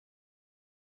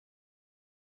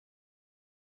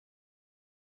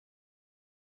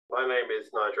My name is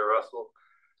Nigel Russell.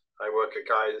 I work at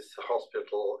Guy's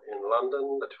Hospital in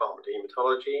London, the Department of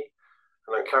Haematology,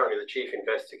 and I'm currently the Chief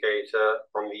Investigator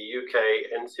on the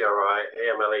UK NCRI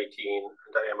AML18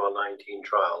 and AML19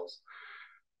 trials.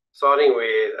 Starting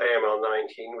with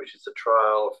AML19, which is a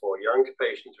trial for younger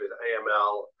patients with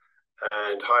AML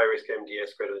and high-risk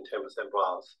MDS greater than 10%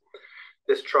 blasts.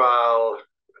 This trial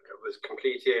was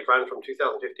completed, ran from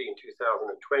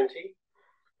 2015-2020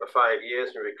 for 5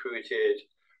 years and recruited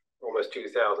almost 2,000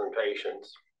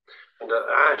 patients. And at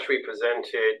ASH, we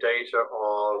presented data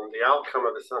on the outcome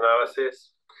of this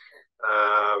analysis,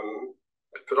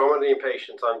 predominantly in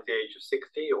patients under the age of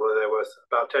 60, although there was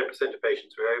about 10% of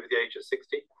patients who were over the age of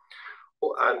 60.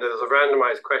 And there was a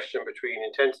randomized question between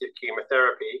intensive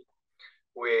chemotherapy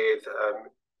with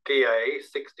DA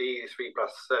 60,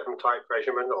 3+7 type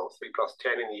regimen, or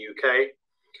 3+10 in the UK,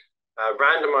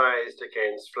 randomized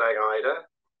against FLAG-IDA,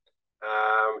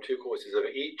 2 courses of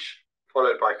each,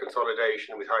 followed by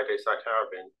consolidation with high-dose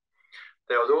cytarabine.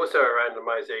 There was also a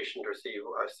randomization to receive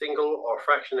a single or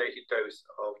fractionated dose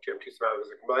of gemtuzumab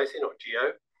ozogamicin, or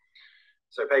GO.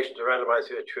 So patients are randomized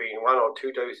between 1 or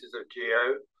 2 doses of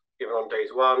GO given on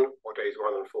days 1 or days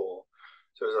 1 and 4.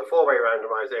 So it was a 4-way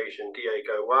randomization: DA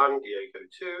go 1, DA go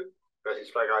 2, versus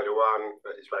FLAG-IDA 1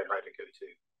 versus FLAG-IDA go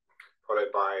 2,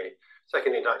 followed by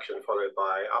second induction, followed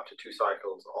by up to 2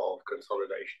 cycles of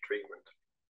consolidation treatment.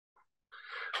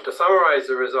 And to summarize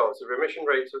the results, the remission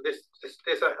rates of this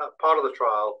part of the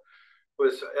trial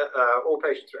was all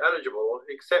patients were eligible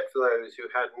except for those who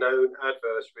had known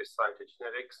adverse risk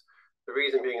cytogenetics. The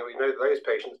reason being that we know that those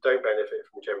patients don't benefit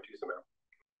from gemtuzumab.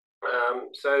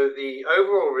 So the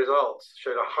overall results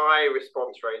showed a high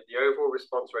response rate. The overall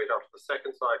response rate after the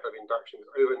second cycle of induction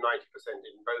was over 90%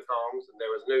 in both arms, and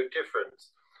there was no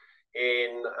difference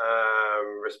in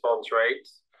response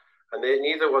rates. And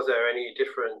neither was there any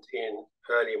difference in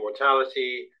early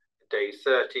mortality, day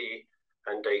 30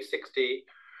 and day 60,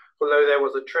 although there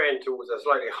was a trend towards a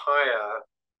slightly higher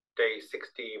day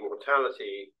 60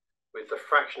 mortality with the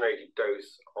fractionated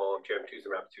dose of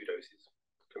gemtuzumab, 2 doses,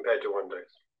 compared to 1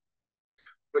 dose.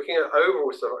 Looking at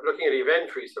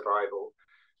event-free survival,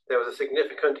 there was a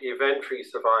significant event-free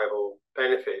survival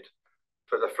benefit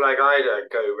for the FLAG-IDA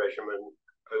go regimen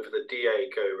over the DA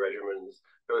go regimens.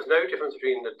 There was no difference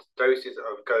between the doses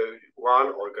of go 1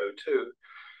 or go 2,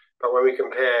 but when we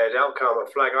compared outcome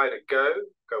of FLAG-IDA go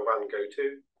 1, go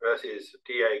 2, versus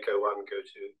DA go 1, go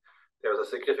 2, there was a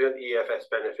significant EFS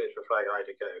benefit for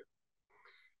FLAG-IDA go.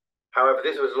 However,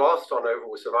 this was lost on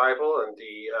overall survival, and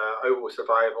the overall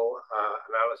survival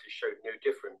analysis showed no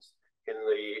difference in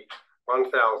the 1,040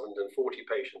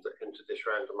 patients that entered this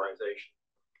randomization.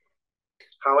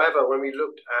 However, when we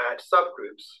looked at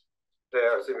subgroups,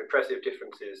 there are some impressive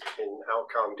differences in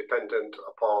outcome dependent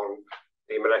upon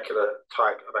the molecular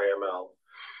type of AML.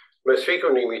 Most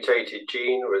frequently mutated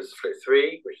gene was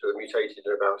FLT3, which was mutated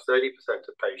in about 30%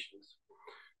 of patients,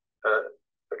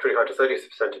 25 to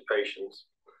 30% of patients.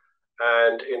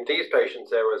 And in these patients,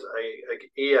 there was a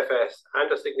EFS and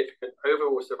a significant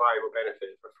overall survival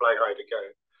benefit for FLAG-IDA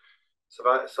go.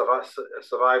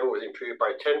 Survival was improved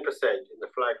by 10% in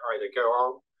the FLAG-IDA go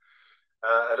arm,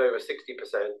 at over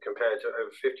 60% compared to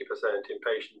over 50% in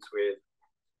patients with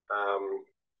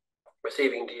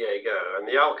receiving DA go. And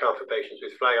the outcome for patients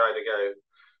with FLAG-IDA go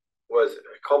was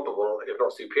comparable, if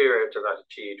not superior, to that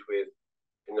achieved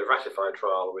in the RATIFY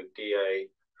trial with DA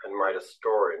and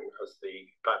midostaurin as the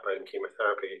backbone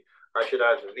chemotherapy. I should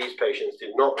add that these patients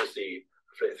did not receive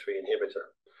a FLT3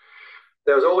 inhibitor.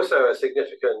 There was also a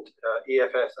significant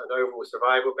EFS and overall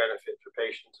survival benefit for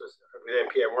patients with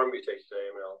NPM1 mutated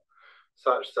AML,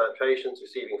 such that patients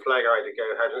receiving FLAG-IDA go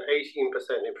had an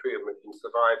 18% improvement in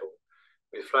survival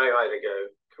with FLAG-IDA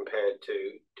go compared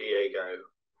to DA go.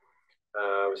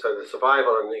 So the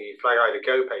survival in the FLAG-IDA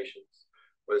go patients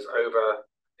was over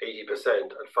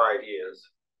 80% at 5 years.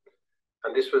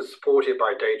 And this was supported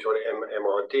by data on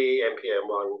MRD,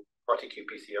 NPM1,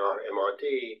 RT-qPCR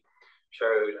MRD,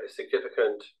 showed a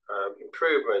significant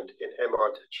improvement in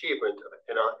MRD achievement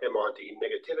in our MRD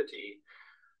negativity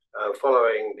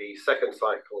following the second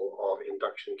cycle of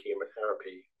induction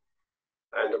chemotherapy.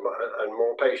 And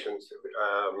more patients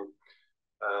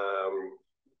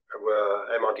were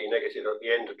MRD negative at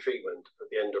the end of treatment, at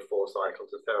the end of 4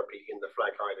 cycles of therapy in the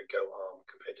FLAG-IDA go arm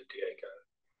compared to DA go.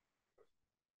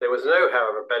 There was no,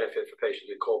 however, benefit for patients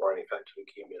with core binding factor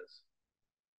leukemias.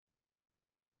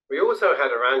 We also had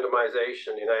a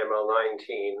randomization in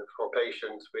AML19 for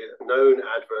patients with known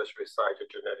adverse risk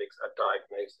cytogenetics at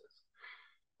diagnosis.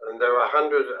 And there were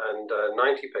 190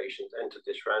 patients entered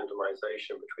this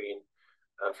randomization between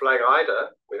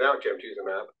FLAG-IDA without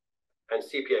gemtuzumab and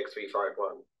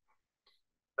CPX-351.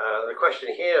 The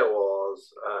question here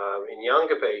was, in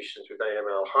younger patients with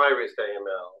AML, high-risk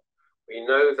AML, we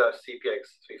know that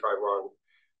CPX-351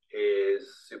 is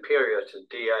superior to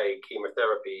DA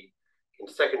chemotherapy in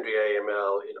secondary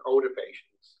AML in older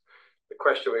patients. The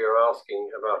question we are asking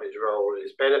about its role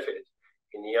is benefit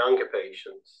in younger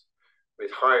patients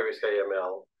with high-risk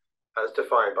AML as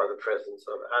defined by the presence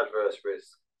of adverse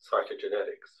risk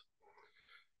cytogenetics.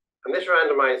 And this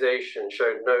randomization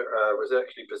was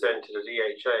actually presented at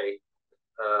EHA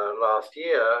last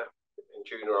year, in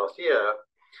June last year,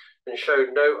 and showed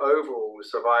no overall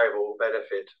survival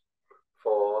benefit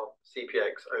for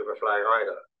CPX over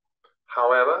FLAG-IDA.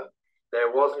 However,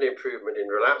 there was an improvement in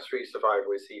relapse-free survival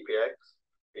with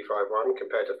CPX-351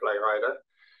 compared to FLAG-IDA,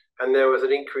 and there was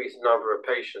an increased number of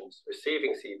patients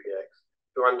receiving CPX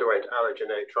who underwent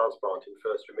allogeneic transplant in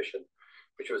first remission,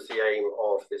 which was the aim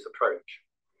of this approach,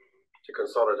 to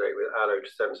consolidate with allo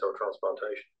stem cell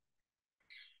transplantation.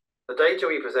 The data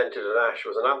we presented at ASH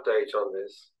was an update on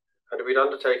this, and we'd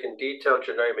undertaken detailed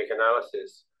genomic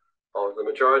analysis of the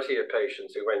majority of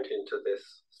patients who went into this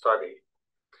study.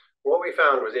 What we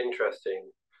found was interesting.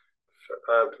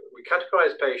 We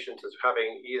categorized patients as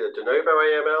having either de novo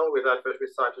AML with adverse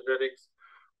risk cytogenetics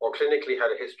or clinically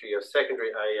had a history of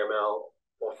secondary AML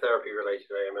or therapy-related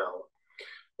AML.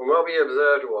 And what we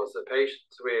observed was that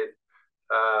patients with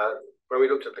when we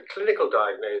looked at the clinical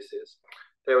diagnosis,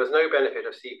 there was no benefit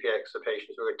of CPX for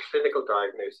patients with a clinical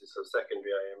diagnosis of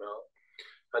secondary AML,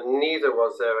 and neither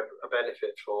was there a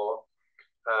benefit for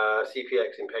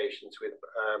CPX in patients with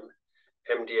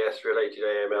MDS-related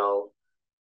AML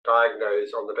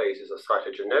diagnosed on the basis of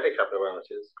cytogenetic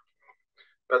abnormalities.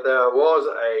 But there was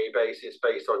a basis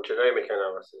based on genomic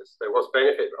analysis. There was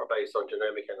benefit based on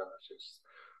genomic analysis.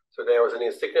 So there was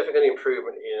a significant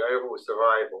improvement in overall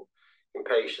survival in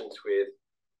patients with,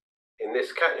 in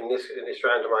this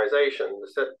randomization,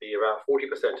 the about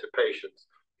 40% of patients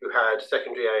who had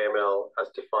secondary AML as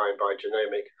defined by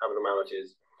genomic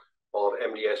abnormalities of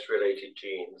MDS-related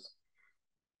genes.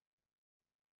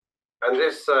 And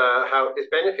this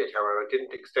benefit, however,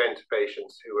 didn't extend to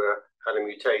patients who had a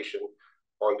mutation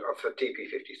for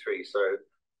TP53. So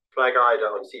FLAG-IDA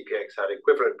on CPX had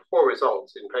equivalent poor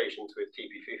results in patients with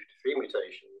TP53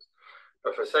 mutations.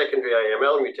 But for secondary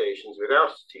AML mutations without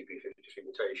TP53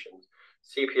 mutations,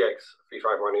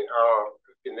 CPX-351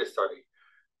 in this study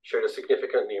showed a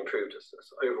significantly improved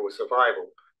overall survival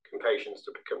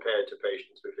compared to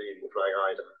patients receiving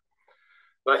FLAG-IDA.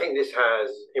 And I think this has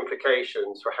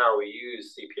implications for how we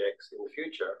use CPX in the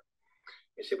future.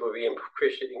 It will be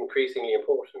increasingly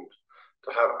important to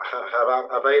have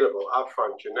available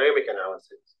upfront genomic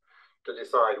analysis to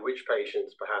decide which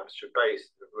patients perhaps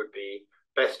would be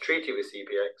best treated with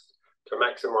CPX to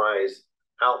maximize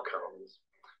outcomes.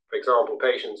 For example,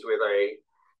 patients with a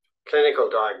clinical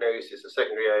diagnosis of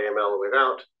secondary AML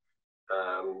without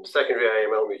secondary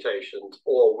AML mutations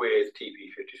or with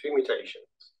TP53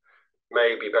 mutations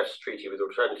may be best treated with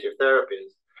alternative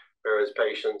therapies, whereas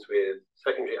patients with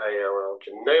secondary AML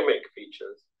genomic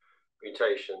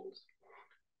mutations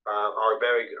are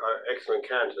excellent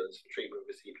candidates for treatment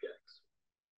with CPX.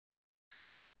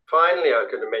 Finally, I'm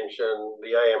going to mention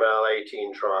the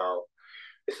AML18 trial.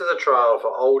 This is a trial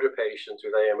for older patients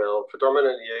with AML,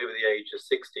 predominantly over the age of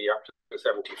 60 up to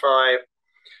 75.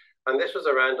 And this was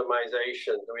a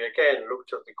randomization. We again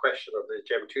looked at the question of the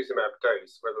gemtuzumab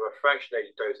dose, whether a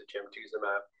fractionated dose of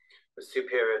gemtuzumab was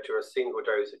superior to a single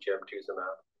dose of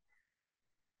gemtuzumab.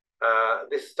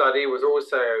 This study was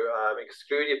also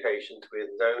excluded patients with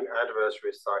known adverse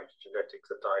risk cytogenetics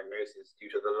at diagnosis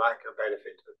due to the lack of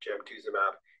benefit of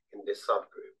gemtuzumab in this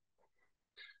subgroup.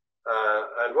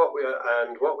 And what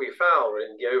we found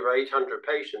in the over 800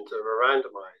 patients that were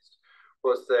randomized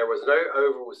was there was no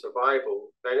overall survival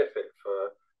benefit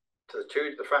for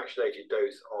the fractionated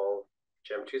dose of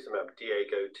gemtuzumab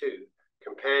Diago-2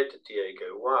 compared to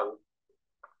Diago-1.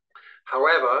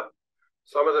 However,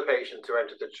 some of the patients who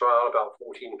entered the trial, about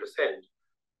 14%,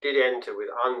 did enter with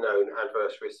unknown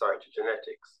adverse risk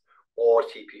cytogenetics or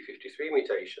TP53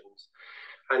 mutations.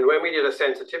 And when we did a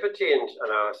sensitivity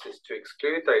analysis to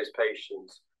exclude those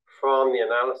patients from the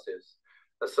analysis,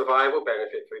 a survival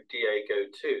benefit for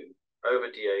Diago-2 over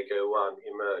Diago-1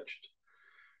 emerged.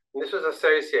 And this was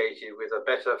associated with a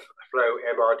better flow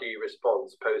MRD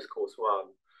response post-course 1.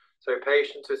 So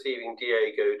patients receiving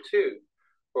Diago-2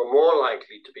 were more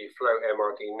likely to be flow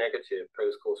MRD negative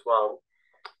post-course 1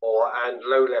 and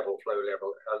low-level flow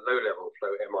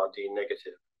MRD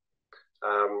negative.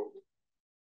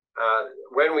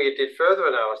 When we did further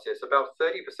analysis, about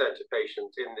 30% of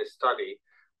patients in this study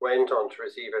went on to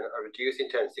receive a reduced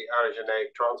intensity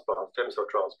allogeneic transplant, stem cell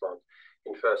transplant,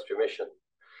 in first remission.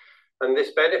 And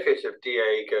this benefit of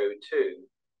DA-GO2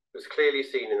 was clearly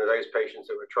seen in those patients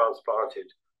that were transplanted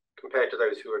compared to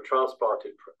those who were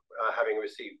transplanted having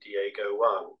received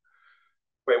DA-GO1.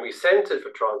 When we centered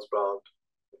for transplant,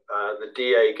 the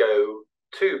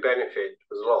DA-GO2 benefit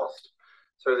was lost.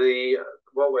 So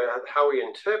how we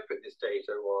interpret this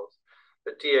data was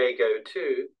that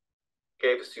DA-GO2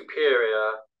 gave a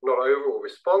superior, not overall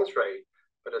response rate,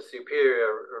 but a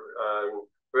superior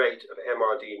rate of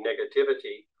MRD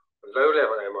negativity,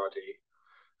 low-level MRD.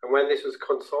 And when this was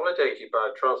consolidated by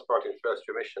a transplant in first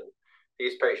remission,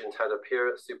 these patients had a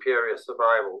superior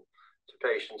survival to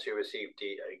patients who received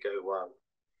DA-GO1.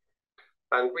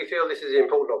 And we feel this is an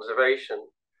important observation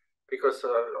because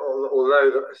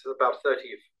although about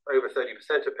over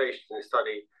 30% of patients in this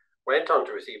study went on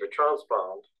to receive a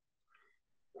transplant,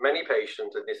 many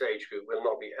patients in this age group will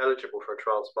not be eligible for a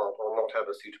transplant or not have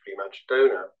a suitably matched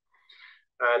donor.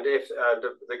 And if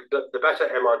the better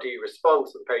MRD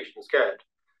response that patients get,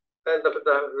 then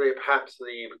perhaps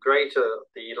the greater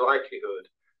the likelihood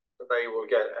that they will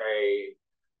get a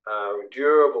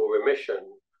durable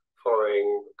remission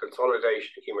following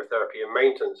consolidation, chemotherapy, and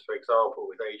maintenance, for example,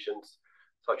 with agents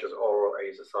such as oral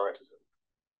azacitidine.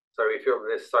 So we feel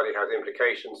that this study has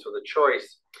implications for the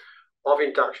choice of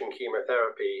induction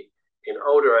chemotherapy in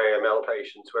older AML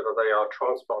patients, whether they are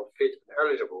transplant fit and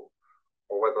eligible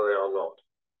or whether they are not.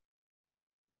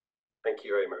 Thank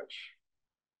you very much.